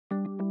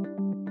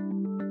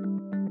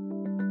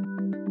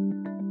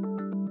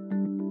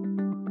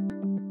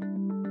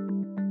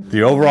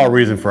The overall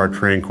reason for our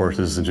training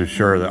courses is to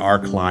ensure that our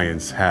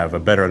clients have a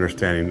better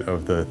understanding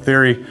of the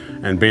theory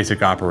and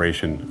basic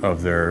operation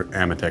of their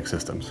AMETEK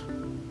systems.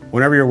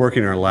 Whenever you're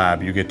working in our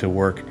lab, you get to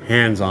work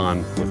hands-on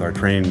with our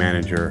training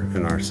manager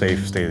in our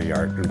safe,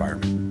 state-of-the-art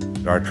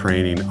environment. Our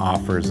training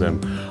offers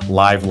them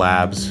live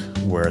labs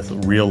with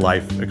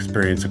real-life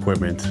experience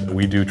equipment.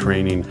 We do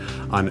training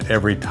on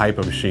every type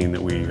of machine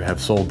that we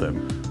have sold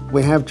them.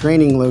 We have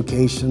training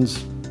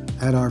locations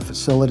at our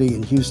facility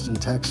in Houston,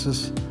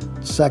 Texas,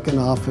 second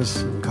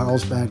office in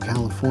Carlsbad,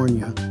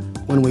 California.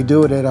 When we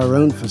do it at our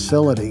own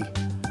facility,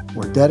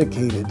 we're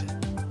dedicated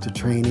to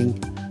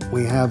training.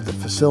 We have the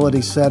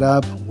facility set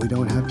up. We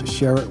don't have to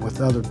share it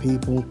with other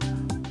people.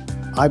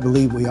 I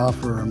believe we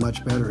offer a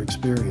much better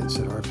experience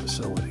at our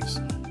facilities.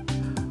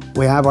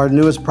 We have our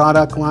newest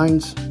product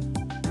lines.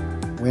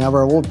 We have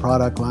our old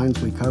product lines.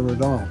 We cover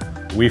it all.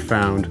 We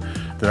found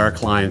that our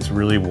clients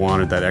really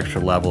wanted that extra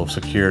level of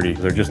security.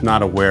 They're just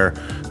not aware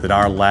that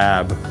our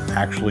lab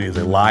actually is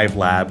a live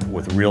lab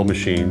with real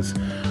machines.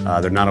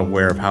 They're not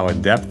aware of how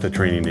in-depth the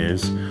training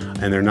is,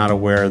 and they're not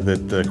aware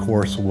that the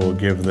course will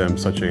give them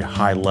such a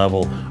high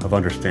level of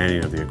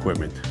understanding of the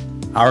equipment.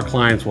 Our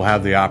clients will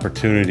have the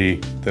opportunity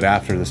that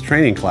after this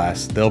training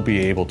class, they'll be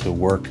able to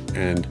work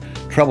and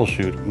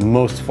troubleshoot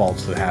most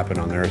faults that happen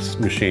on their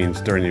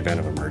machines during the event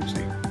of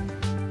emergency.